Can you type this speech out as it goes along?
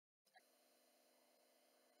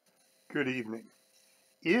Good evening.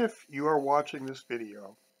 If you are watching this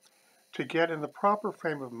video, to get in the proper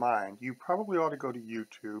frame of mind, you probably ought to go to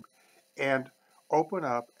YouTube and open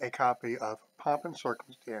up a copy of Pomp and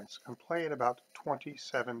Circumstance and play it about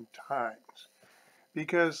 27 times.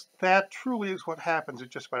 Because that truly is what happens at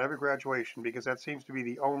just about every graduation, because that seems to be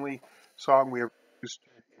the only song we ever used to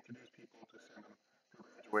introduce people to sing for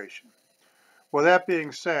graduation. Well, that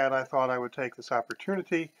being said, I thought I would take this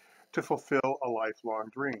opportunity to fulfill a lifelong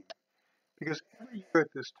dream. Because every year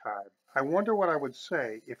at this time, I wonder what I would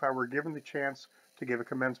say if I were given the chance to give a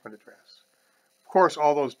commencement address. Of course,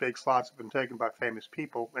 all those big slots have been taken by famous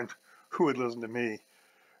people, and who would listen to me?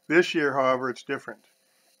 This year, however, it's different.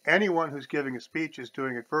 Anyone who's giving a speech is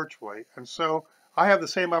doing it virtually, and so I have the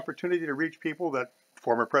same opportunity to reach people that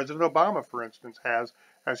former President Obama, for instance, has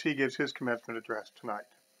as he gives his commencement address tonight.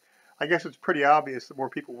 I guess it's pretty obvious that more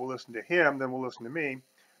people will listen to him than will listen to me,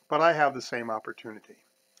 but I have the same opportunity.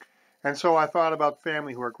 And so I thought about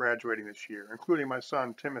family who are graduating this year, including my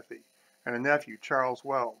son Timothy and a nephew, Charles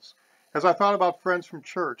Wells. As I thought about friends from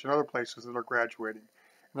church and other places that are graduating,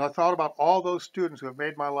 and I thought about all those students who have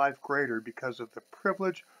made my life greater because of the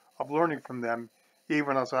privilege of learning from them,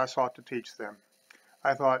 even as I sought to teach them,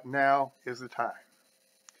 I thought now is the time.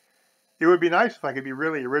 It would be nice if I could be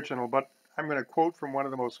really original, but I'm going to quote from one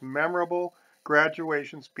of the most memorable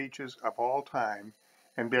graduation speeches of all time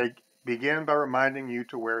and begin by reminding you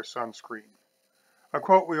to wear sunscreen. A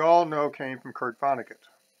quote we all know came from Kurt Vonnegut.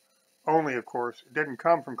 Only, of course, it didn't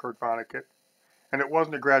come from Kurt Vonnegut, and it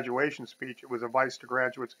wasn't a graduation speech. It was advice to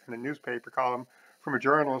graduates in a newspaper column from a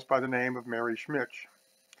journalist by the name of Mary Schmitz.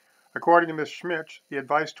 According to Miss Schmitz, the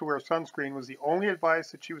advice to wear sunscreen was the only advice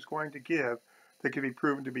that she was going to give that could be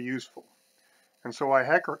proven to be useful. And so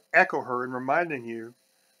I echo her in reminding you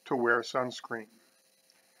to wear sunscreen.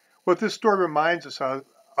 What this story reminds us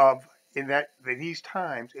of in that these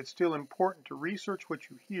times, it's still important to research what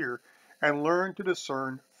you hear and learn to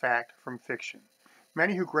discern fact from fiction.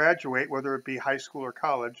 Many who graduate, whether it be high school or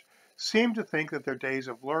college, seem to think that their days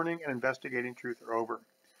of learning and investigating truth are over.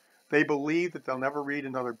 They believe that they'll never read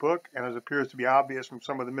another book, and as appears to be obvious from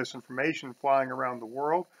some of the misinformation flying around the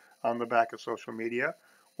world on the back of social media,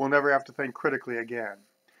 we'll never have to think critically again.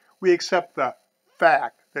 We accept the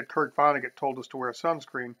fact that Kurt Vonnegut told us to wear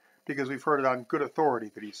sunscreen because we've heard it on good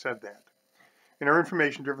authority that he said that. In our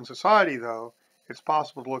information-driven society, though, it's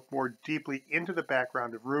possible to look more deeply into the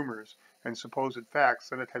background of rumors and supposed facts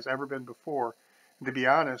than it has ever been before, and to be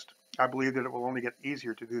honest, I believe that it will only get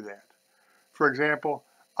easier to do that. For example,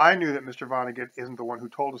 I knew that Mr. Vonnegut isn't the one who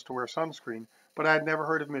told us to wear sunscreen, but I had never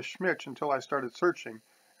heard of Miss Schmitz until I started searching,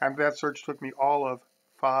 and that search took me all of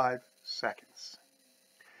 5 seconds.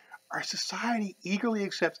 Our society eagerly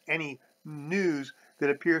accepts any news that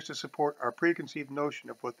appears to support our preconceived notion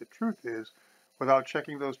of what the truth is without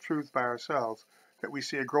checking those truths by ourselves, that we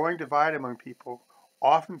see a growing divide among people,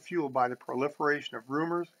 often fueled by the proliferation of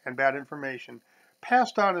rumors and bad information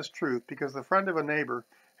passed on as truth because the friend of a neighbor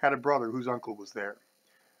had a brother whose uncle was there.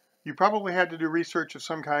 You probably had to do research of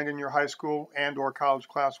some kind in your high school and or college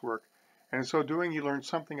classwork, and in so doing you learned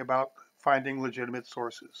something about finding legitimate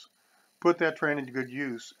sources. Put that training to good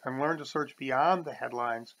use and learn to search beyond the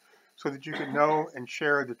headlines so that you can know and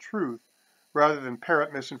share the truth rather than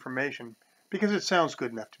parrot misinformation because it sounds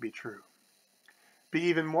good enough to be true. Be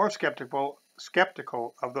even more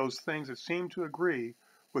skeptical of those things that seem to agree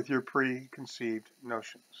with your preconceived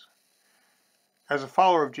notions. As a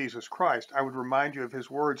follower of Jesus Christ, I would remind you of his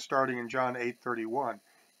words starting in John 8:31.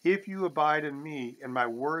 If you abide in me and my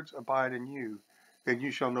words abide in you, then you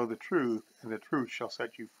shall know the truth, and the truth shall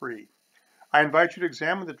set you free. I invite you to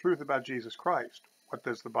examine the truth about Jesus Christ. What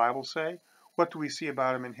does the Bible say? What do we see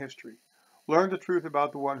about him in history? Learn the truth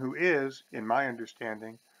about the one who is, in my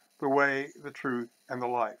understanding, the way, the truth, and the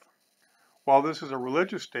life. While this is a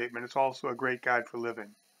religious statement, it's also a great guide for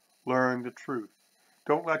living. Learn the truth.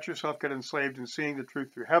 Don't let yourself get enslaved in seeing the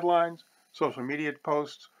truth through headlines, social media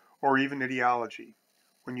posts, or even ideology.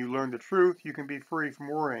 When you learn the truth, you can be free from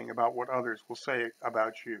worrying about what others will say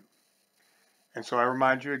about you. And so I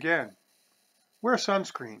remind you again, wear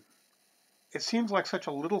sunscreen. It seems like such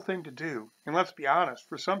a little thing to do, and let's be honest,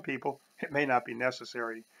 for some people, it may not be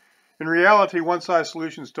necessary. In reality, one-size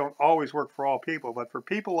solutions don't always work for all people, but for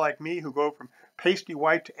people like me who go from pasty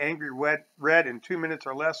white to angry red in 2 minutes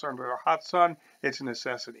or less under a hot sun, it's a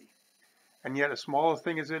necessity. And yet, as small a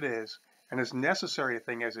thing as it is, and as necessary a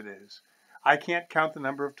thing as it is, I can't count the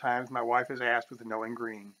number of times my wife has asked with a knowing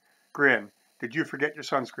grin, did you forget your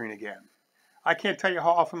sunscreen again? I can't tell you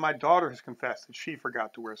how often my daughter has confessed that she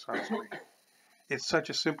forgot to wear sunscreen. It's such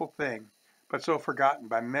a simple thing, but so forgotten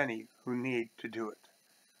by many who need to do it.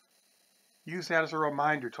 Use that as a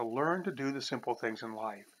reminder to learn to do the simple things in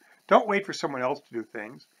life. Don't wait for someone else to do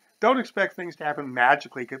things. Don't expect things to happen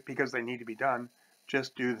magically because they need to be done.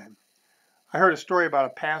 Just do them. I heard a story about a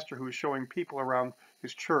pastor who was showing people around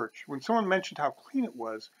his church. When someone mentioned how clean it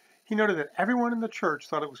was, he noted that everyone in the church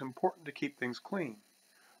thought it was important to keep things clean.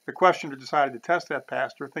 The questioner decided to test that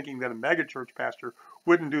pastor, thinking that a megachurch pastor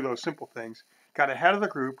wouldn't do those simple things, got ahead of the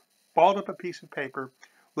group, balled up a piece of paper,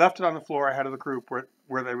 left it on the floor ahead of the group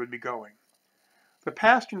where they would be going. The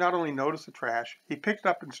pastor not only noticed the trash, he picked it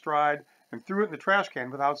up in stride and threw it in the trash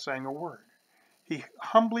can without saying a word. He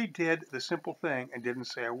humbly did the simple thing and didn't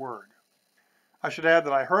say a word. I should add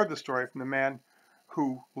that I heard the story from the man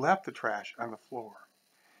who left the trash on the floor.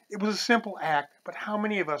 It was a simple act, but how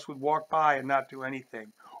many of us would walk by and not do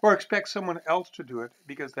anything, or expect someone else to do it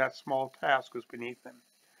because that small task was beneath them?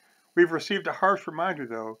 We've received a harsh reminder,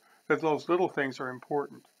 though, that those little things are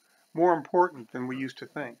important, more important than we used to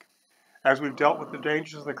think. As we've dealt with the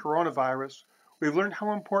dangers of the coronavirus, we've learned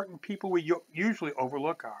how important people we usually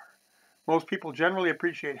overlook are. Most people generally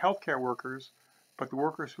appreciate healthcare workers, but the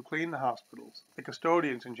workers who clean the hospitals, the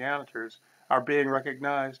custodians and janitors, are being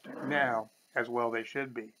recognized now as well they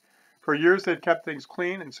should be. For years they've kept things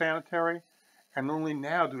clean and sanitary, and only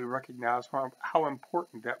now do we recognize how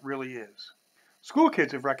important that really is. School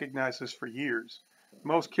kids have recognized this for years.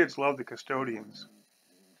 Most kids love the custodians.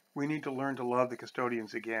 We need to learn to love the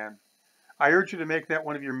custodians again. I urge you to make that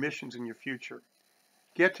one of your missions in your future.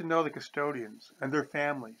 Get to know the custodians and their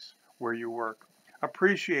families where you work.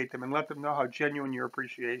 Appreciate them and let them know how genuine your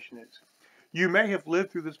appreciation is. You may have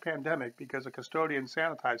lived through this pandemic because a custodian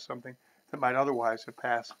sanitized something that might otherwise have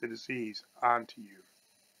passed the disease on to you.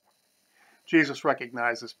 Jesus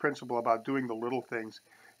recognized this principle about doing the little things.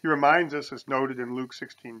 He reminds us, as noted in Luke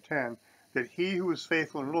 16:10, that he who is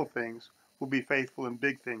faithful in little things will be faithful in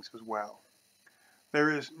big things as well. There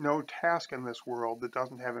is no task in this world that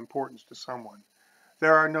doesn't have importance to someone.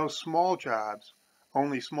 There are no small jobs,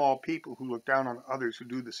 only small people who look down on others who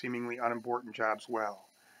do the seemingly unimportant jobs well.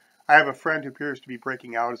 I have a friend who appears to be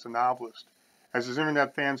breaking out as a novelist. As his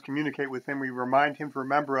internet fans communicate with him, we remind him to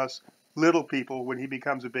remember us little people when he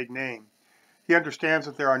becomes a big name. He understands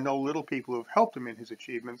that there are no little people who have helped him in his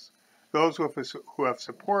achievements. Those who have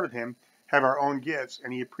supported him have our own gifts,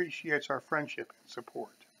 and he appreciates our friendship and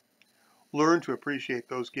support. Learn to appreciate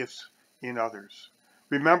those gifts in others.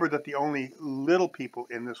 Remember that the only little people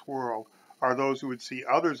in this world are those who would see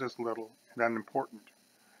others as little and unimportant.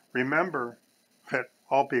 Remember that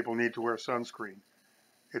all people need to wear sunscreen.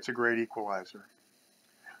 It's a great equalizer.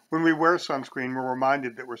 When we wear sunscreen, we're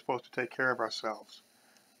reminded that we're supposed to take care of ourselves.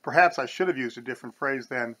 Perhaps I should have used a different phrase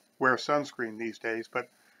than wear sunscreen these days, but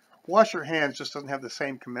wash your hands just doesn't have the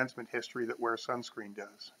same commencement history that wear sunscreen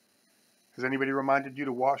does. Has anybody reminded you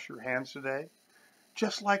to wash your hands today?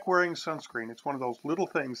 Just like wearing sunscreen, it's one of those little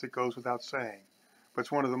things that goes without saying, but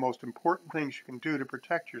it's one of the most important things you can do to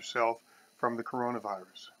protect yourself from the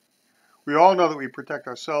coronavirus. We all know that we protect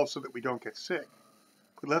ourselves so that we don't get sick,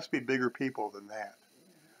 but let's be bigger people than that.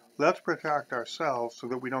 Let's protect ourselves so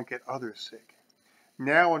that we don't get others sick.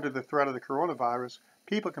 Now, under the threat of the coronavirus,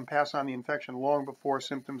 people can pass on the infection long before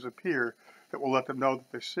symptoms appear that will let them know that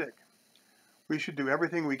they're sick. We should do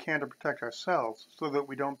everything we can to protect ourselves so that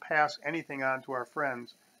we don't pass anything on to our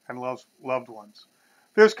friends and loved ones.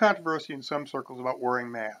 There's controversy in some circles about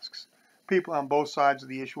wearing masks. People on both sides of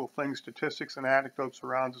the issue will fling statistics and anecdotes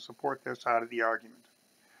around to support their side of the argument.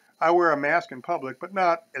 I wear a mask in public, but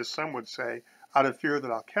not, as some would say, out of fear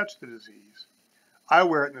that I'll catch the disease. I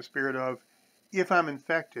wear it in the spirit of, if I'm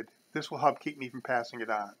infected, this will help keep me from passing it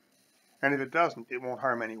on. And if it doesn't, it won't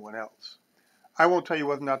harm anyone else. I won't tell you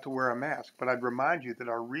whether or not to wear a mask, but I'd remind you that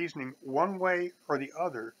our reasoning, one way or the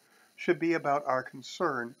other, should be about our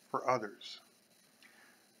concern for others.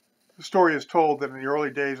 The story is told that in the early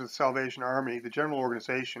days of the Salvation Army, the general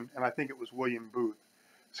organization, and I think it was William Booth,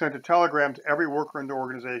 sent a telegram to every worker in the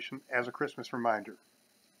organization as a Christmas reminder.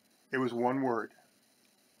 It was one word: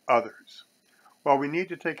 others. While we need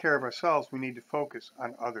to take care of ourselves, we need to focus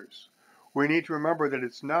on others. We need to remember that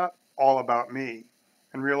it's not all about me,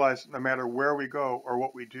 and realize that no matter where we go or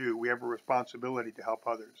what we do, we have a responsibility to help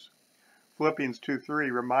others. Philippians 2:3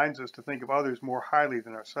 reminds us to think of others more highly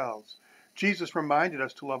than ourselves. Jesus reminded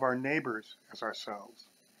us to love our neighbors as ourselves.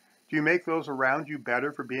 Do you make those around you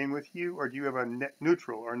better for being with you, or do you have a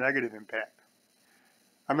neutral or negative impact?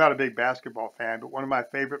 I'm not a big basketball fan, but one of my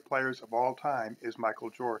favorite players of all time is Michael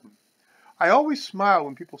Jordan. I always smile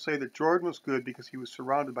when people say that Jordan was good because he was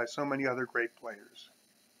surrounded by so many other great players.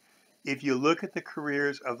 If you look at the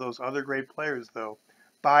careers of those other great players, though,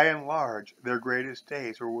 by and large, their greatest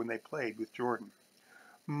days were when they played with Jordan.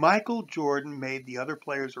 Michael Jordan made the other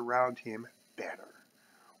players around him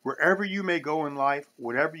Wherever you may go in life,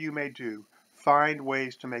 whatever you may do, find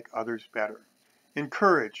ways to make others better.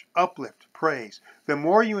 Encourage, uplift, praise. The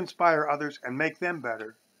more you inspire others and make them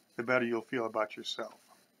better, the better you'll feel about yourself.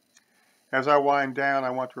 As I wind down, I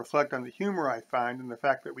want to reflect on the humor I find in the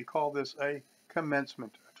fact that we call this a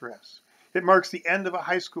commencement address. It marks the end of a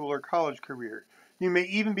high school or college career. You may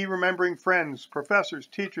even be remembering friends, professors,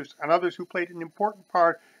 teachers, and others who played an important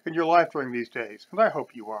part in your life during these days, and I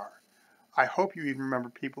hope you are. I hope you even remember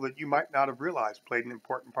people that you might not have realized played an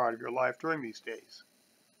important part of your life during these days.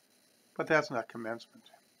 But that's not commencement.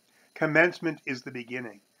 Commencement is the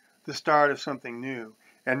beginning, the start of something new,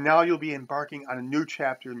 and now you'll be embarking on a new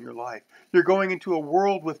chapter in your life. You're going into a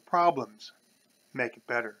world with problems. Make it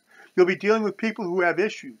better. You'll be dealing with people who have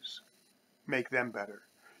issues. Make them better.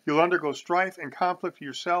 You'll undergo strife and conflict for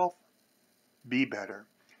yourself. Be better.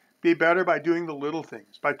 Be better by doing the little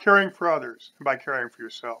things, by caring for others, and by caring for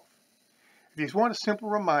yourself. If you want a simple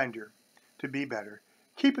reminder to be better,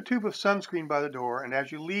 keep a tube of sunscreen by the door, and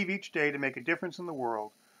as you leave each day to make a difference in the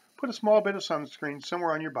world, put a small bit of sunscreen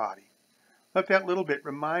somewhere on your body. Let that little bit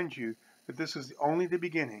remind you that this is only the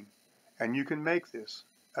beginning, and you can make this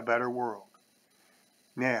a better world.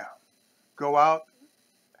 Now, go out,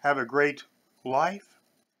 have a great life,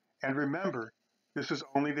 and remember, this is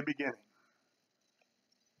only the beginning.